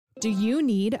Do you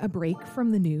need a break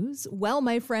from the news? Well,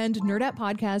 my friend, Nerdette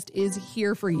Podcast is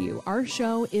here for you. Our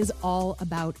show is all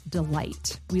about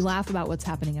delight. We laugh about what's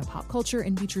happening in pop culture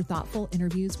and feature thoughtful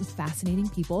interviews with fascinating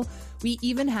people. We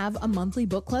even have a monthly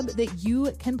book club that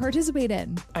you can participate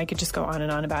in. I could just go on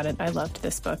and on about it. I loved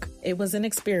this book. It was an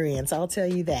experience, I'll tell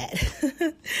you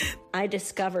that. I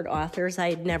discovered authors I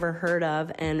had never heard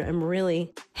of, and I'm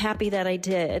really happy that I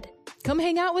did. Come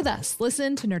hang out with us.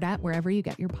 Listen to Nerdette wherever you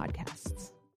get your podcasts.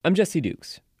 I'm Jesse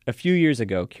Dukes. A few years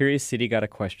ago, Curious City got a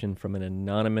question from an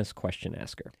anonymous question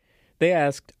asker. They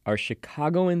asked, are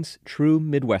Chicagoans true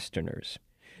Midwesterners?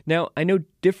 Now, I know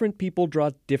different people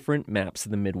draw different maps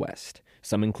of the Midwest.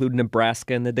 Some include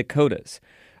Nebraska and the Dakotas.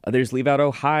 Others leave out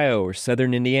Ohio or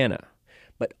southern Indiana.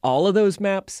 But all of those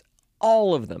maps,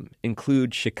 all of them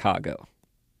include Chicago.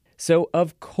 So,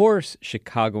 of course,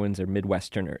 Chicagoans are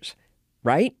Midwesterners,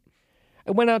 right?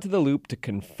 I went out to the Loop to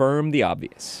confirm the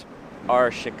obvious.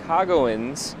 Are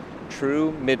Chicagoans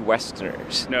true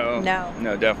Midwesterners? No,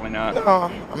 definitely not. No,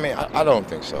 I mean, I don't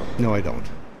think so. No, I don't.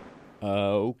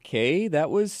 Okay, that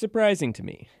was surprising to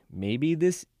me. Maybe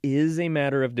this is a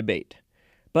matter of debate.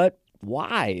 But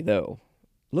why, though?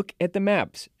 Look at the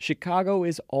maps. Chicago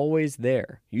is always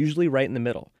there, usually right in the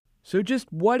middle. So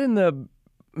just what in the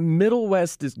Middle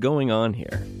West is going on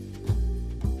here?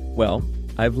 Well,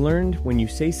 I've learned when you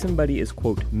say somebody is,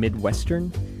 quote,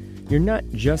 Midwestern, you're not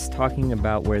just talking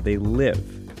about where they live.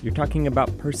 You're talking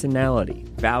about personality,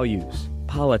 values,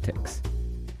 politics.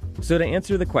 So to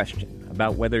answer the question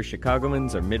about whether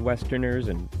Chicagoans are Midwesterners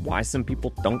and why some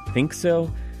people don't think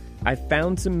so, I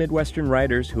found some Midwestern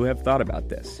writers who have thought about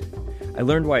this. I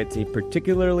learned why it's a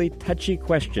particularly touchy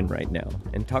question right now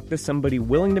and talked to somebody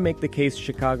willing to make the case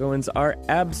Chicagoans are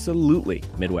absolutely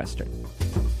Midwestern.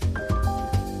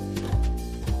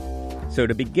 So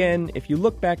to begin, if you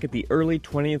look back at the early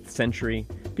 20th century,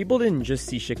 people didn't just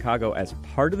see Chicago as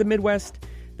part of the Midwest,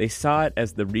 they saw it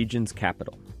as the region's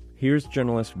capital. Here's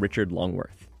journalist Richard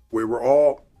Longworth. We were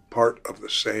all part of the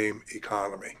same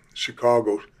economy.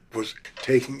 Chicago was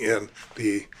taking in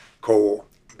the coal,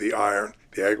 the iron,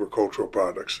 the agricultural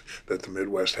products that the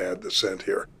Midwest had that sent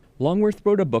here. Longworth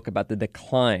wrote a book about the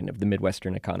decline of the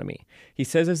Midwestern economy. He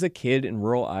says as a kid in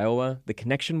rural Iowa, the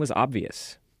connection was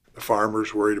obvious. The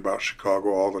farmers worried about Chicago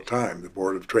all the time. The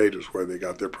Board of Trade is where they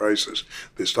got their prices.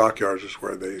 The stockyards is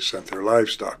where they sent their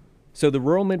livestock. So the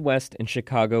rural Midwest and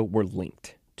Chicago were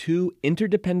linked, two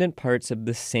interdependent parts of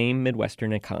the same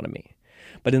Midwestern economy.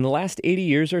 But in the last 80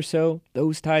 years or so,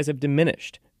 those ties have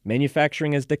diminished.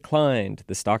 Manufacturing has declined,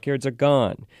 the stockyards are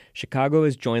gone. Chicago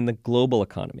has joined the global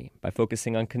economy by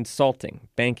focusing on consulting,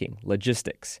 banking,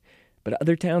 logistics. But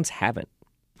other towns haven't.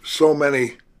 So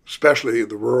many, especially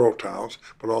the rural towns,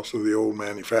 but also the old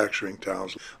manufacturing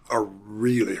towns, are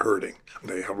really hurting.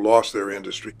 They have lost their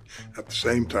industry. At the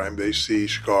same time, they see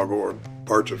Chicago, or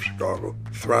parts of Chicago,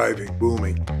 thriving,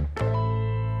 booming.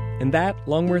 And that,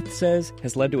 Longworth says,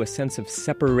 has led to a sense of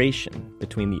separation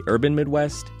between the urban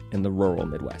Midwest and the rural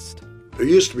Midwest. There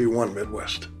used to be one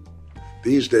Midwest.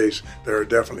 These days, there are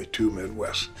definitely two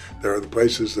Midwests. There are the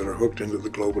places that are hooked into the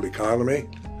global economy,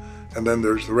 and then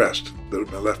there's the rest that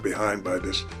have been left behind by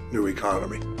this new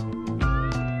economy.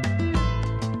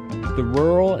 The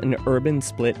rural and urban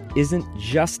split isn't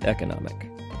just economic.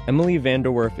 Emily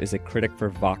Vanderwerf is a critic for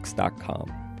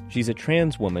Vox.com. She's a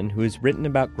trans woman who has written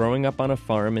about growing up on a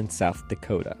farm in South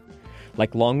Dakota.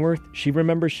 Like Longworth, she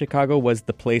remembers Chicago was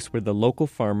the place where the local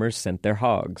farmers sent their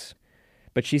hogs.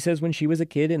 But she says when she was a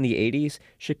kid in the 80s,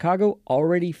 Chicago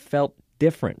already felt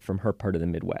different from her part of the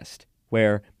Midwest,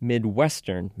 where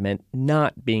Midwestern meant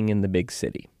not being in the big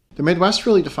city. The Midwest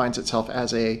really defines itself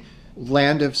as a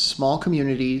land of small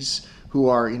communities who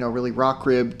are, really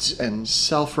rock-ribbed and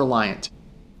self-reliant.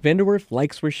 Vanderwerf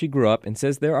likes where she grew up and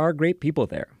says there are great people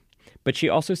there. But she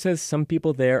also says some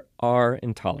people there are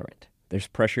intolerant. There's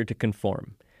pressure to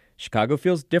conform. Chicago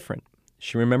feels different.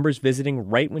 She remembers visiting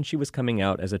right when she was coming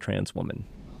out as a trans woman.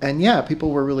 And yeah,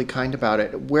 people were really kind about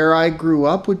it. Where I grew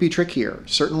up would be trickier.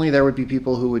 Certainly there would be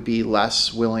people who would be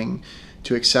less willing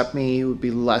to accept me, who would be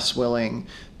less willing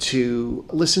to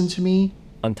listen to me.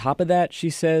 On top of that, she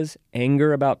says,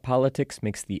 anger about politics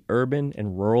makes the urban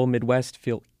and rural Midwest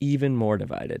feel even more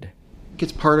divided.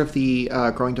 It's part of the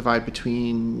growing divide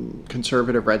between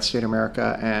conservative red state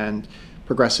America and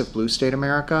progressive blue state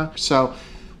America. So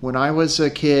when I was a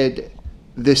kid,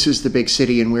 this is the big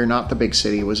city and we're not the big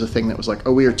city. It was a thing that was like,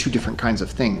 we are two different kinds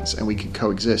of things and we can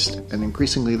coexist. And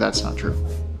increasingly that's not true.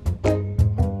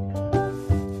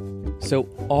 So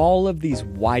all of these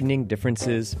widening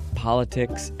differences,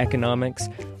 politics, economics,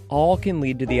 all can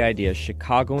lead to the idea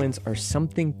Chicagoans are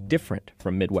something different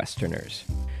from Midwesterners.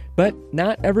 But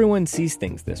not everyone sees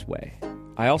things this way.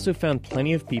 I also found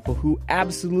plenty of people who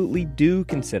absolutely do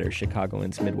consider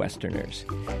Chicagoans Midwesterners.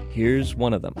 Here's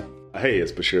one of them. Hey,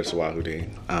 it's Bashir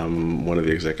Salahuddin. I'm one of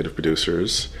the executive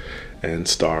producers and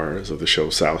stars of the show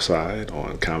Southside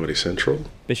on Comedy Central.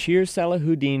 Bashir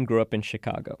Salahuddin grew up in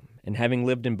Chicago, and having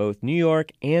lived in both New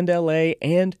York and LA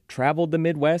and traveled the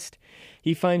Midwest,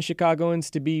 he finds Chicagoans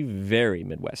to be very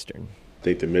Midwestern. I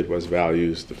think the Midwest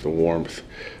values the warmth,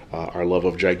 our love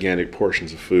of gigantic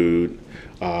portions of food,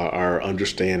 our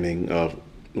understanding of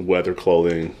weather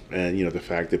clothing, and the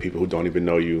fact that people who don't even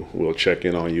know you will check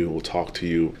in on you, will talk to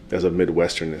you. As a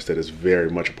Midwesternness that is very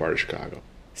much a part of Chicago.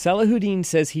 Salahuddin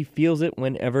says he feels it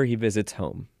whenever he visits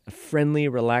home. A friendly,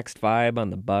 relaxed vibe on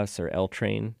the bus or L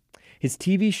train. His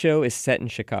TV show is set in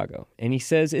Chicago, and he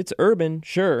says it's urban,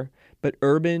 sure, but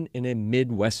urban in a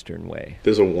Midwestern way.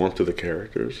 There's a warmth to the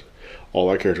characters. All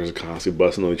our characters are constantly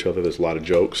busting on each other. There's a lot of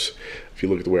jokes. If you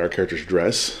look at the way our characters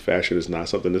dress, fashion is not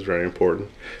something that's very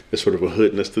important. There's sort of a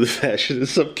hoodness to the fashion in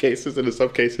some cases, and in some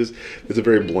cases, there's a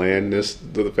very blandness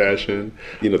to the fashion.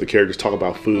 The characters talk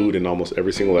about food in almost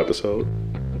every single episode.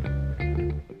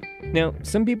 Now,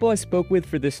 some people I spoke with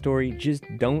for this story just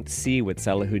don't see what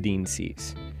Salahuddin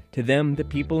sees. To them, the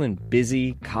people in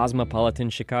busy, cosmopolitan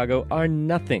Chicago are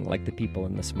nothing like the people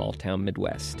in the small-town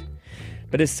Midwest.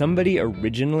 But as somebody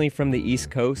originally from the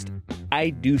East Coast, I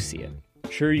do see it.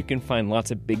 Sure, you can find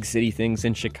lots of big city things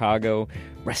in Chicago,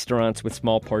 restaurants with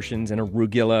small portions and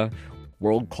arugula,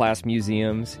 world-class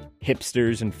museums,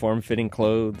 hipsters in form-fitting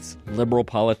clothes, liberal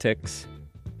politics.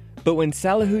 But when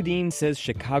Salahuddin says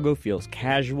Chicago feels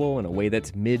casual in a way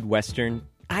that's Midwestern,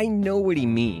 I know what he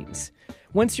means.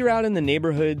 Once you're out in the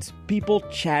neighborhoods, people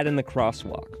chat in the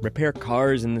crosswalk, repair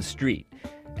cars in the street.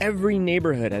 Every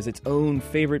neighborhood has its own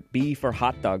favorite beef or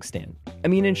hot dog stand. I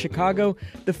mean, in Chicago,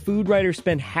 the food writers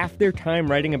spend half their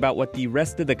time writing about what the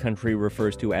rest of the country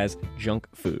refers to as junk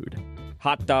food.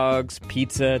 Hot dogs,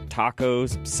 pizza,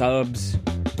 tacos, subs.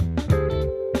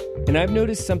 And I've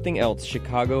noticed something else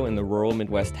Chicago and the rural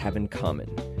Midwest have in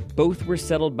common. Both were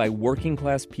settled by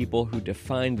working-class people who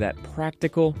defined that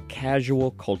practical,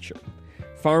 casual culture.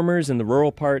 Farmers in the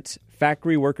rural parts,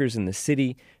 factory workers in the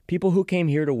city, people who came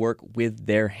here to work with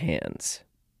their hands.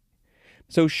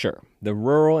 So sure, the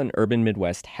rural and urban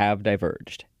Midwest have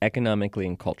diverged, economically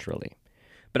and culturally.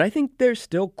 But I think there's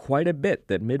still quite a bit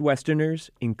that Midwesterners,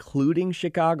 including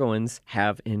Chicagoans,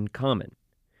 have in common.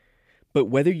 But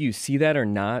whether you see that or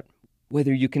not,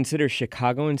 whether you consider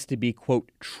Chicagoans to be, quote,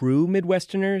 true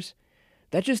Midwesterners,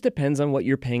 that just depends on what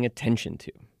you're paying attention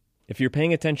to. If you're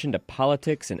paying attention to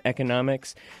politics and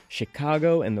economics,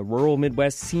 Chicago and the rural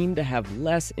Midwest seem to have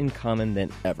less in common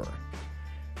than ever.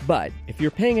 But if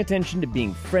you're paying attention to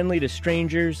being friendly to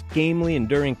strangers, gamely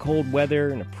enduring cold weather,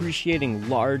 and appreciating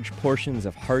large portions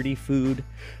of hearty food,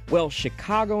 well,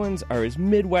 Chicagoans are as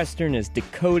Midwestern as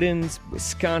Dakotans,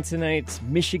 Wisconsinites,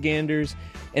 Michiganders,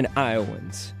 and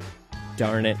Iowans.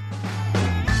 Darn it.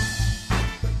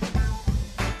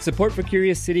 Support for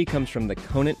Curious City comes from the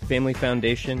Conant Family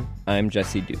Foundation. I'm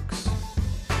Jesse Dukes.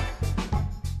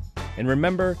 And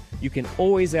remember, you can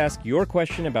always ask your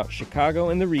question about Chicago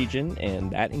and the region,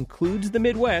 and that includes the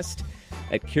Midwest,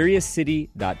 at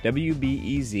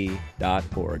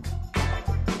curiouscity.wbez.org.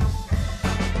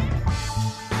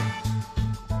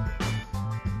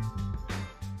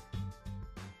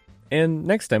 And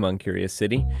next time on Curious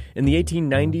City, in the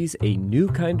 1890s, a new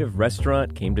kind of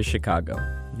restaurant came to Chicago,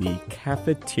 the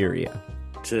cafeteria.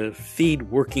 To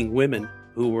feed working women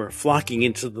who were flocking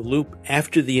into the loop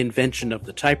after the invention of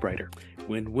the typewriter,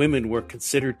 when women were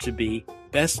considered to be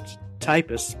best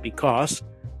typists because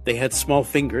they had small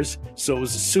fingers, so it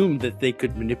was assumed that they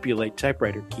could manipulate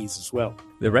typewriter keys as well.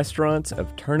 The restaurants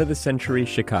of turn-of-the-century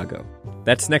Chicago.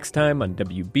 That's next time on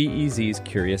WBEZ's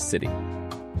Curious City.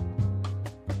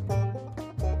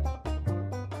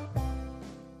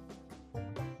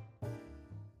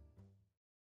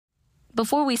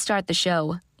 Before we start the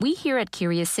show, we here at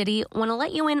Curious City want to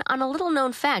let you in on a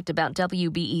little-known fact about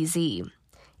WBEZ.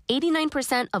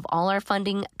 89% of all our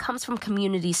funding comes from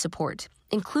community support,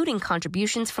 including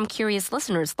contributions from curious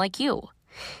listeners like you.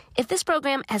 If this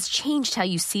program has changed how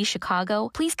you see Chicago,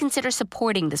 please consider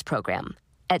supporting this program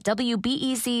at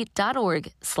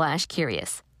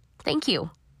wbez.org/curious. Thank you.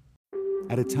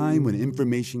 At a time when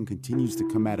information continues to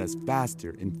come at us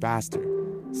faster and faster,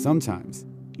 sometimes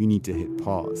you need to hit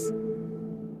pause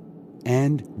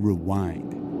and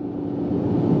rewind.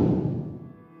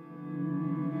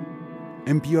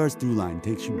 NPR's Throughline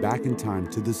takes you back in time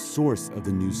to the source of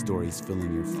the news stories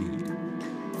filling your feed.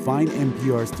 Find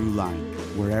NPR's Throughline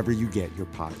wherever you get your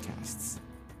podcasts.